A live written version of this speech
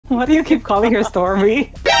Why do you keep calling her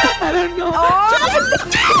Stormy? I don't know.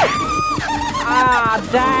 Ah,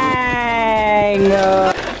 dang.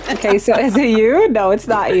 Okay, so is it you? No, it's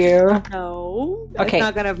not you. No. Okay. It's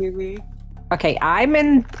not gonna be me. Okay, I'm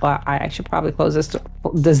in. Well, I should probably close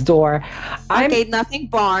this door. Okay, nothing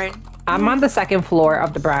barn. I'm on the second floor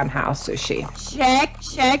of the brown house, Sushi. Check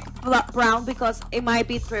brown because it might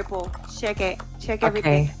be triple. Check it. Check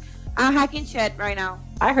everything. Okay. I'm hacking chat right now.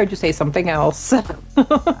 I heard you say something else. I'm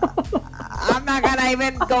not gonna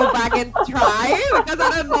even go back and try because I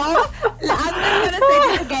don't know. I'm not gonna say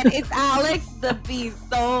this again. It's Alex the Beast.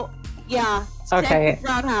 So yeah. Okay. Check the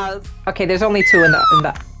brown house. Okay, there's only two in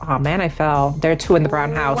the. Oh man, I fell. There are two in the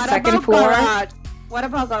brown house. What Second about floor. Garage? What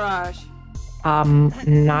about garage?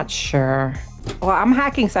 Not sure. Well, I'm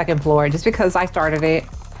hacking second floor just because I started it.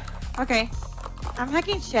 Okay. I'm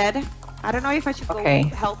hacking shed. I don't know if I should go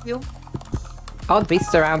help you. Oh, the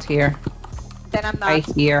beast's around here. Then I'm not. I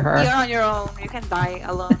hear her. You're on your own. You can die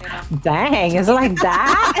alone, you know. Dang, is it like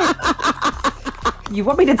that? You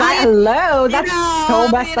want me to die alone? That's so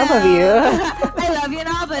messed up of you. I love you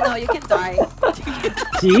now, but no, you can die.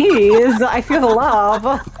 Jeez, I feel the love.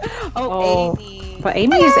 Oh, Amy. But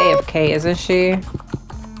Amy is AFK, isn't she?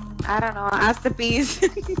 I don't know. Ask the beast.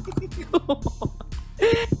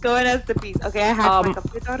 Go and ask the beast. Okay, I hacked my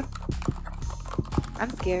computer. I'm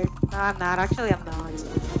scared. No, I'm not. Actually, I'm not.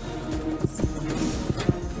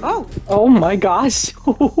 Oh! Oh my gosh.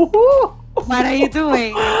 What are you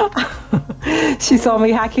doing? She saw me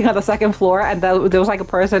hacking on the second floor, and there was like a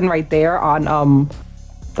person right there on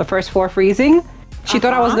the first floor freezing. She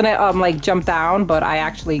thought I was gonna like jump down, but I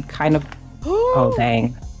actually kind of. Oh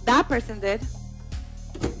dang! That person did.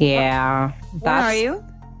 Yeah. Where are you?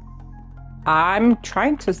 I'm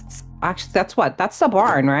trying to. Actually, that's the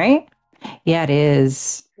barn, right? Yeah, it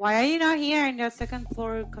is. Why are you not here in your second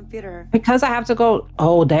floor computer? Because I have to go.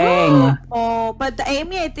 Oh dang! Oh, but the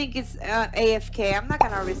Amy, I think is AFK. I'm not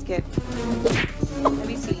gonna risk it. Let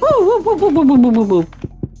me see.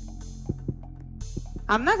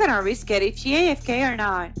 I'm not gonna risk it. If she AFK or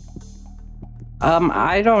not.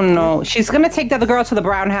 I don't know. She's gonna take the other girl to the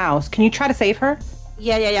brown house. Can you try to save her?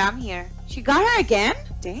 Yeah, I'm here. She got her again?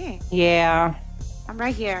 Dang. Yeah. I'm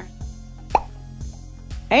right here.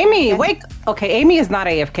 Amy, wait. Okay, Amy is not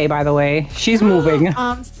AFK, by the way. She's moving.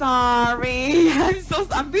 I'm sorry.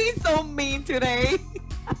 I'm being so mean today.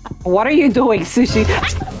 What are you doing, Sushi? Oh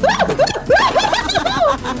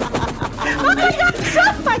my gosh,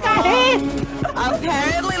 I got hit! I'm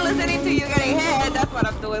apparently listening to you getting hit. That's what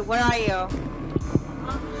I'm doing. Where are you?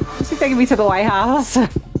 She's taking me to the White House.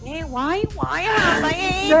 Hey, why House? I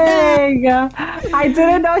hate Dang. I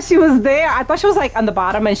didn't know she was there. I thought she was like on the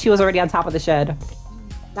bottom and she was already on top of the shed.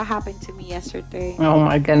 That happened to me yesterday. Oh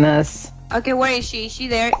my goodness. Okay, where is she? Is she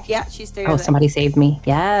there? Yeah, she's there. Oh, somebody saved me.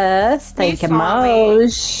 Yes, thank you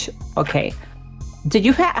much. Okay. Did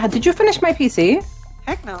you finish my PC?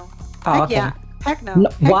 Heck no. Oh, Heck okay. yeah. Heck no.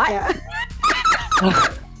 Heck What? Yeah.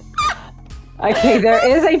 Okay, there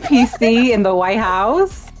is a PC in the White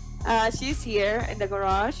House. She's here in the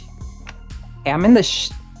garage. Okay, I'm in the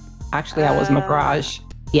actually, I was in the garage.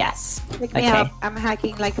 Yes. Pick me up. I'm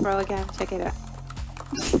hacking like pro again. Check it out.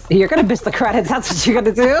 You're gonna miss the credits. That's what you're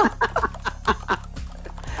gonna do.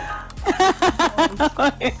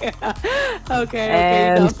 Okay.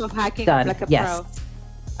 And Stop hacking done. like a Yes.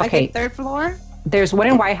 pro. Okay. Third floor. There's one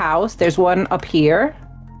in White House. There's one up here.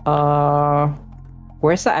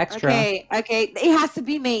 Where's the extra? Okay. It has to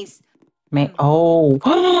be Mace. Oh,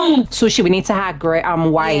 Sushi. We need to hack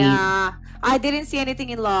white. Yeah. I didn't see anything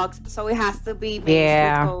in logs, so it has to be Mace.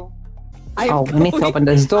 Yeah. Let's go. We need to open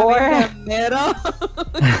this door. I'm in the middle.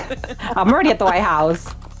 I'm already at the White House.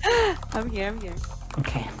 I'm here.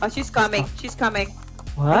 Okay. Oh, she's coming. She's coming.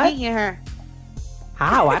 What? I can hear her.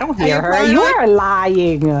 How? I don't hear her. paranoid? You are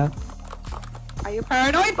lying. Are you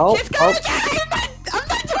paranoid? Oh, She's coming. I'm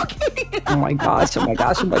not joking. Oh my gosh! Oh my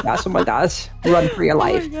gosh! Oh my gosh! Oh my gosh! Run for your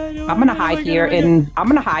life! I'm gonna hide here I'm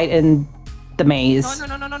gonna hide in the maze.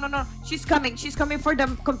 No. She's coming. She's coming for the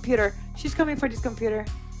computer. She's coming for this computer.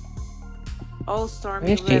 Oh,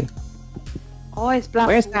 Stormy. Where is she? Oh, it's black.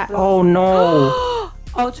 Where's that? Oh no!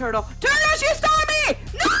 Oh, Turtle. Turtle, she saw me!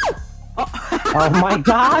 No! Oh my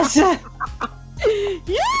gosh! Yeah!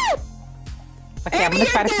 Okay, I'm gonna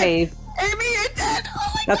try to save. Amy, you're dead!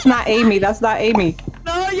 Oh my That's not Amy. That's not Amy.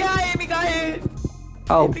 No, yeah, Amy got hit.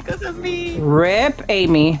 Oh. Because of me. Rip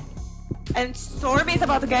Amy. And Stormy's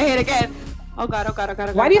about to get hit again. Oh god.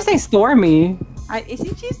 Why do you say Stormy?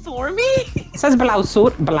 Isn't she Stormy? It says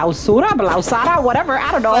Blausara, whatever.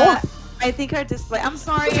 I don't know. I think her display. I'm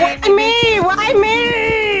sorry. Why me? Why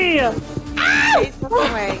me? It's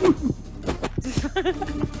okay.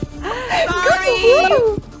 Sorry.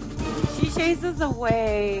 She chased us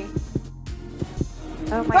away.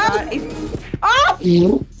 Oh my god.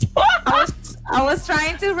 Oh! I was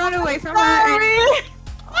trying to run away from her. And...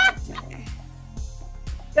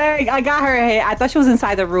 Dang, I got her hit. I thought she was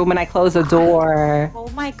inside the room and I closed the door. Oh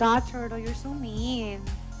my god, Turtle, you're so mean.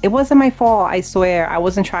 It wasn't my fault, I swear. I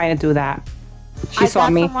wasn't trying to do that. She saw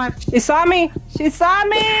me. She saw me. She saw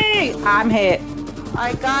me. I'm hit.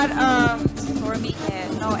 I got Stormy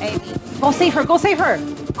hit. No, Amy. Go save her. Go save her.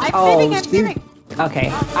 I'm saving.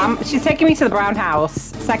 Okay. She's taking me to the brown house.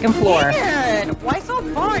 Second floor. Weird. Why so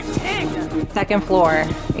far? Dang. Second floor.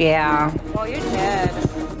 Yeah. Oh, you're dead.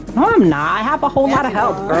 No, I'm not. I have a whole lot of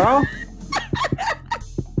help, girl.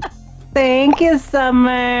 Thank you, Summer.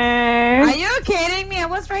 Are you kidding me? I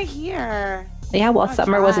was right here. Yeah, well,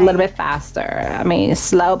 Summer was a little bit faster. I mean,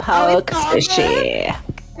 slow poke, squishy.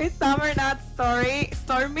 It's Summer, not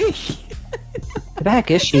Stormy. The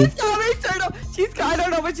heck is she? It's Summer, Turtle. I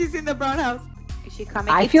don't know, but she's in the brown house. Is she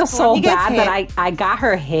coming? I feel so bad that I got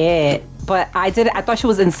her hit, but I thought she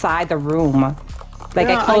was inside the room. Like,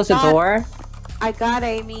 I closed the door. I got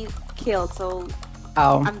Amy killed, so...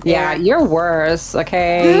 Oh, yeah, you're worse,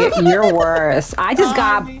 okay? You're worse. I just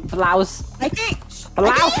got blouse. I can't.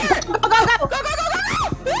 Blouse. Go.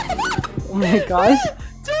 Oh my gosh.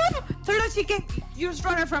 Turtle, she can use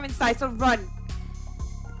runner from inside, so run.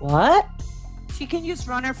 What? She can use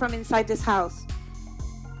runner from inside this house.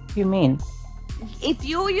 What do you mean? If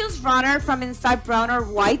you use runner from inside brown or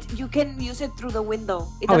white, you can use it through the window.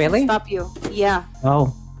 It doesn't really? Stop you. Yeah.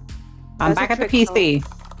 Oh. I'm back at the PC.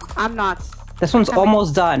 I'm not. This one's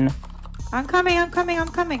almost done. I'm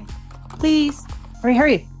coming. Please.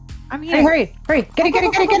 Hurry. I'm here. Hurry. Get it.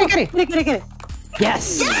 Get it.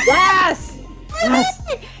 Yes.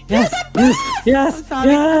 Yes.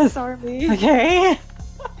 Stormy. Okay.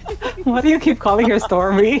 Why do you keep calling her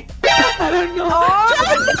Stormy? I don't know.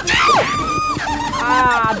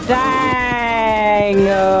 Dang.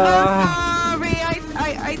 Sorry.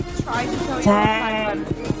 I tried to tell you. Dang.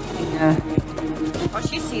 Oh,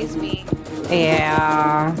 she sees me.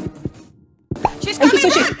 Yeah. She's coming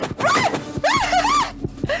back!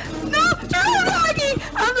 No!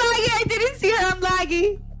 I'm laggy! I didn't see her. I'm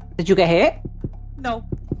laggy. Did you get hit? No.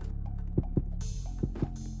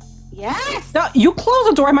 Yes! No, you closed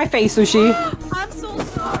the door in my face, Sushi. I'm so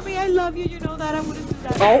sorry. I love you. You know that. I wouldn't do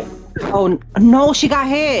that. Oh, no, she got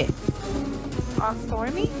hit.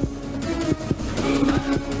 Stormy?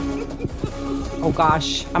 Oh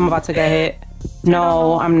gosh, I'm about to get hit.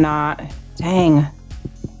 No, I'm not. Dang.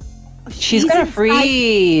 She's gonna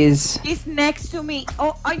freeze. She's next to me.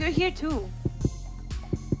 Oh, you're here too.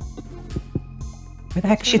 Where the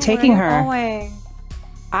heck is she taking her?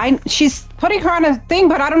 She's putting her on a thing,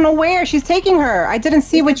 but I don't know where she's taking her. I didn't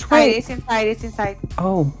see which way. It's inside.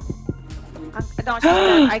 Oh. No, she's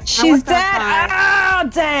dead. She's dead. Oh,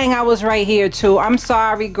 dang, I was right here too. I'm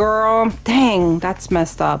sorry, girl. Dang, that's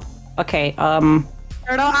messed up. Okay,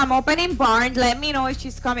 Turtle, I'm opening barn. Let me know if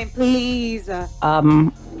she's coming, please.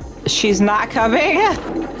 She's not coming. Go!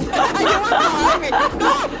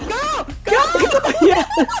 Yes.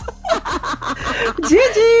 GG.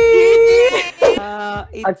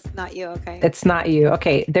 It's not you, okay? It's not you.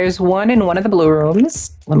 Okay, there's one in one of the blue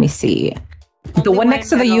rooms. Let me see. The one next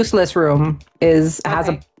to the useless room has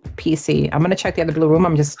a PC. I'm gonna check the other blue room.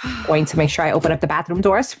 I'm just going to make sure I open up the bathroom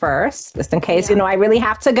doors first, just in case I really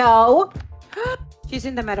have to go. She's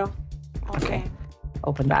in the middle. Okay.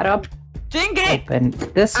 Open that up. Drink it. Open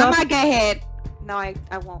this up. I might get hit. No, I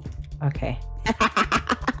won't. Okay.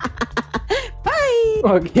 Bye.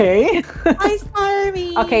 Okay. Bye,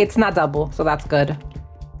 Stormy. Okay, it's not double, so that's good.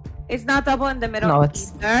 It's not double in the middle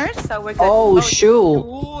either, so we're good. Oh, shoot.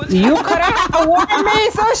 You could have warned me,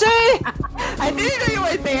 Sushi! I didn't know you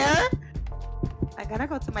were there. I gotta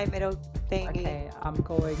go to my middle thing. Okay, I'm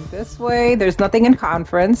going this way. There's nothing in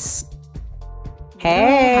conference.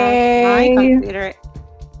 Hey! My computer.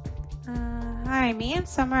 Hi, me and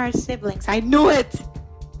Summer are siblings. I knew it!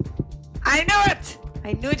 I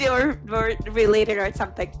knew they were related or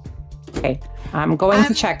something. Okay, I'm going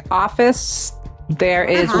to check office. There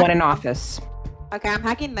is one in office. Okay, I'm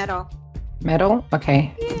hacking metal. Metal?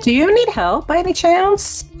 Okay. Do you need help by any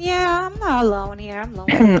chance? Yeah, I'm not alone here. I'm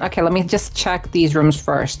lonely. Okay, let me just check these rooms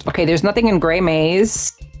first. Okay, there's nothing in gray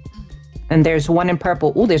maze. And there's one in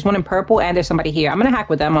purple. Ooh, there's one in purple and there's somebody here. I'm gonna hack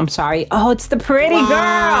with them. I'm sorry. Oh, it's the pretty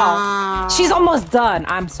girl. She's almost done.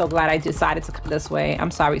 I'm so glad I decided to come this way. I'm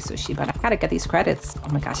sorry, Sushi, but I gotta get these credits. Oh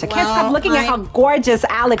my gosh, I can't stop looking at how gorgeous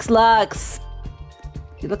Alex looks.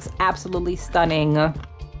 He looks absolutely stunning.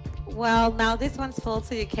 Well, now this one's full,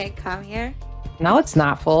 so you can't come here. No, it's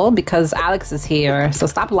not full because Alex is here. So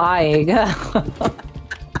stop lying.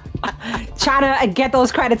 Trying to get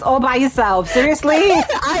those credits all by yourself. Seriously?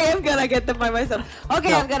 I am gonna get them by myself. Okay,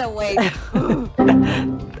 no. I'm gonna wait.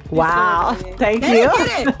 Wow. Thank you.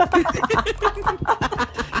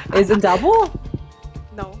 Is it double?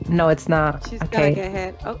 No. No, it's not. She's gonna get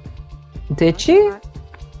hit. Oh. Did she?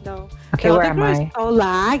 No. Okay, where am I? So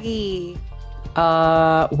laggy.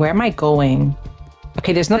 Where am I going?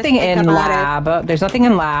 Okay, there's nothing in lab. There's nothing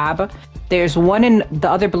in lab. There's one in the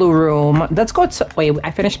other blue room. Let's go to... Wait,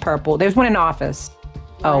 I finished purple. There's one in office.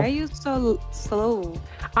 Why are you so slow?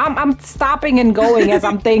 I'm stopping and going as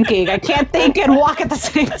I'm thinking. I can't think and walk at the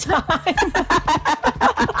same time.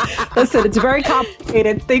 Listen, it's very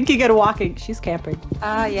complicated. Thinking and walking. She's camping.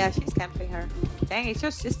 Yeah, she's camping her. Dang, it's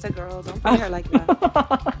your sister, girl. Don't play her like that.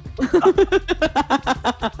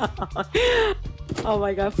 Oh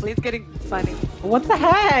my god, Fleet's getting funny. What the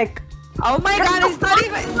heck? Oh my god, it's not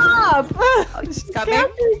even up. Oh, she's coming.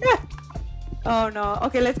 Oh no.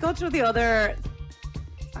 Okay, let's go through the other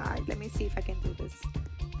side. Let me see if I can do this.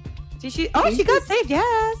 She got saved,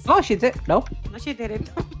 yes. Oh, she did. Nope. No, she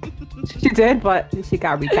didn't. She did, but she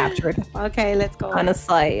got recaptured. Okay, let's go. On a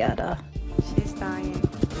slide. She's dying.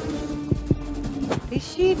 What is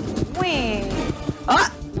she doing? Oh,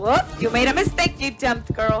 whoop. You made a mistake. You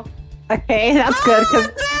jumped, girl. Okay, that's good.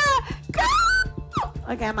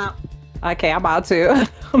 Okay, I'm out. Okay, I'm out too.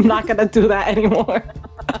 I'm not gonna do that anymore.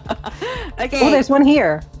 Okay. Oh, there's one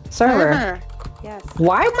here. Server. Yes.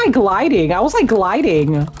 Why am I gliding? I was like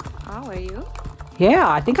gliding. Oh, are you? Yeah,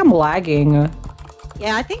 I think I'm lagging.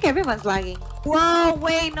 Yeah, I think everyone's lagging. Whoa,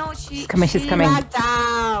 wait, no, she's coming. She's coming. Lagged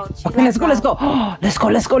out. Okay, let's go. Let's go. Oh, let's go.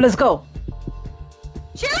 Let's go. Let's go.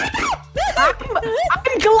 She lagged out.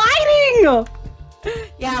 I'm gliding.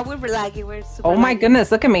 Yeah, we're lagging. We're super. Oh my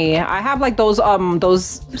goodness! Look at me. I have like those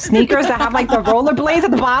sneakers that have like the rollerblades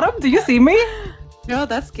at the bottom. Do you see me? No,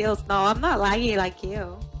 that's skills. No, I'm not laggy like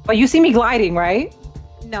you. But you see me gliding, right?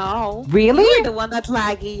 No. Really? You're the one that's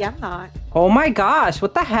laggy. I'm not. Oh my gosh!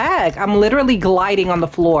 What the heck? I'm literally gliding on the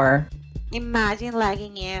floor. Imagine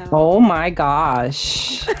lagging you. Oh my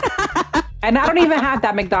gosh! And I don't even have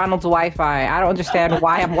that McDonald's Wi-Fi. I don't understand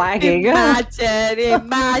why I'm lagging. Imagine.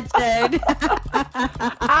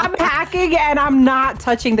 I'm hacking and I'm not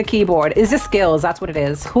touching the keyboard. Is this skills? That's what it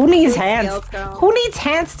is. Who needs hands? Skills, who needs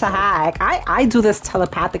hands to hack? I do this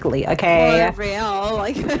telepathically, okay? For real.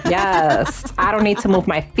 Like yes. I don't need to move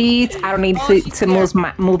my feet. I don't need to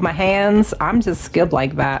move my hands. I'm just skilled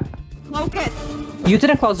like that. Focus. You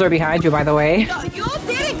didn't close the door behind you, by the way. No, you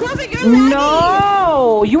didn't close it. You're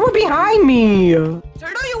no, you were behind me. Turtle,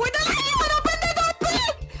 you were the open the door,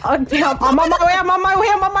 please. Okay, I'm on my way. I'm on my way.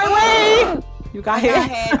 I'm on my way. You got hit.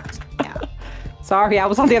 Yeah. Sorry, I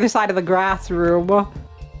was on the other side of the grass room.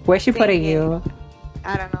 Where's she putting you?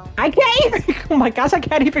 I don't know. I can't even. Oh my gosh, I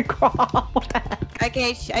can't even crawl. What the heck?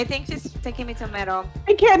 Okay, I think she's taking me to middle.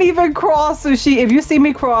 I can't even crawl, Sushi. If you see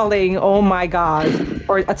me crawling, oh my god,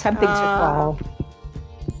 or attempting to crawl.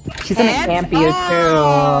 She's in a camp you too.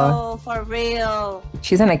 Oh, for real.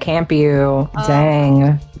 She's in a camp you.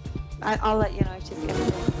 Dang. I'll let you know if she's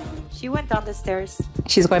getting. She went down the stairs.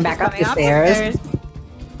 She's going back up the stairs.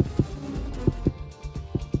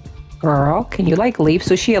 Girl, can you like leave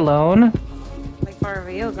Sushi alone? Like for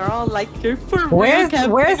real, girl. Like you're for real.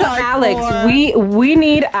 Where's Alex? We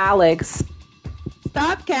need Alex.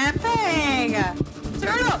 Stop camping.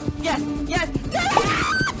 Turtle. Yes. Yes.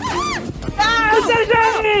 Yes,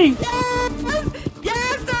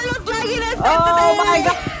 yes, Turtle's lagging us. Oh my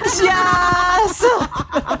gosh, yes!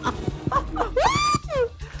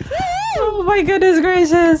 Oh my goodness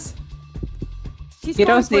gracious. You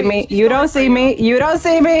don't see me. You don't see me. You don't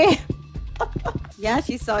see me. Yeah,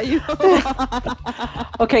 she saw you.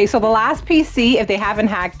 Okay, so the last PC, if they haven't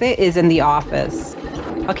hacked it, is in the office.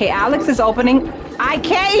 Okay, Alex is opening. I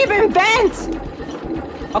can't even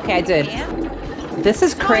vent! Okay, I did. This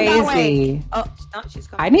is crazy. Oh, no, she's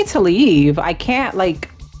going. I need to leave. I can't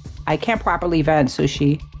properly vent,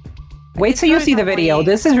 Sushi. Wait till you see the video.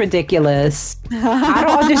 This is ridiculous. I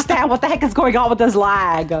don't understand what the heck is going on with this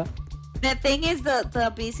lag. The thing is,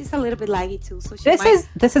 the beast is a little bit laggy too. So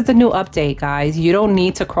this is the new update, guys. You don't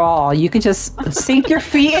need to crawl. You can just sink your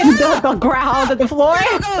feet in the ground and the floor.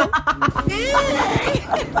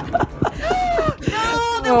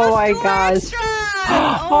 Oh my gosh.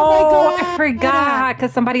 Oh, I forgot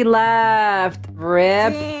because somebody left.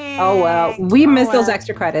 Rip. Oh well, we missed those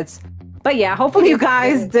extra credits. But yeah, hopefully you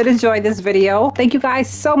guys did enjoy this video. Thank you guys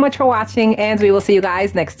so much for watching, and we will see you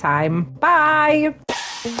guys next time. Bye.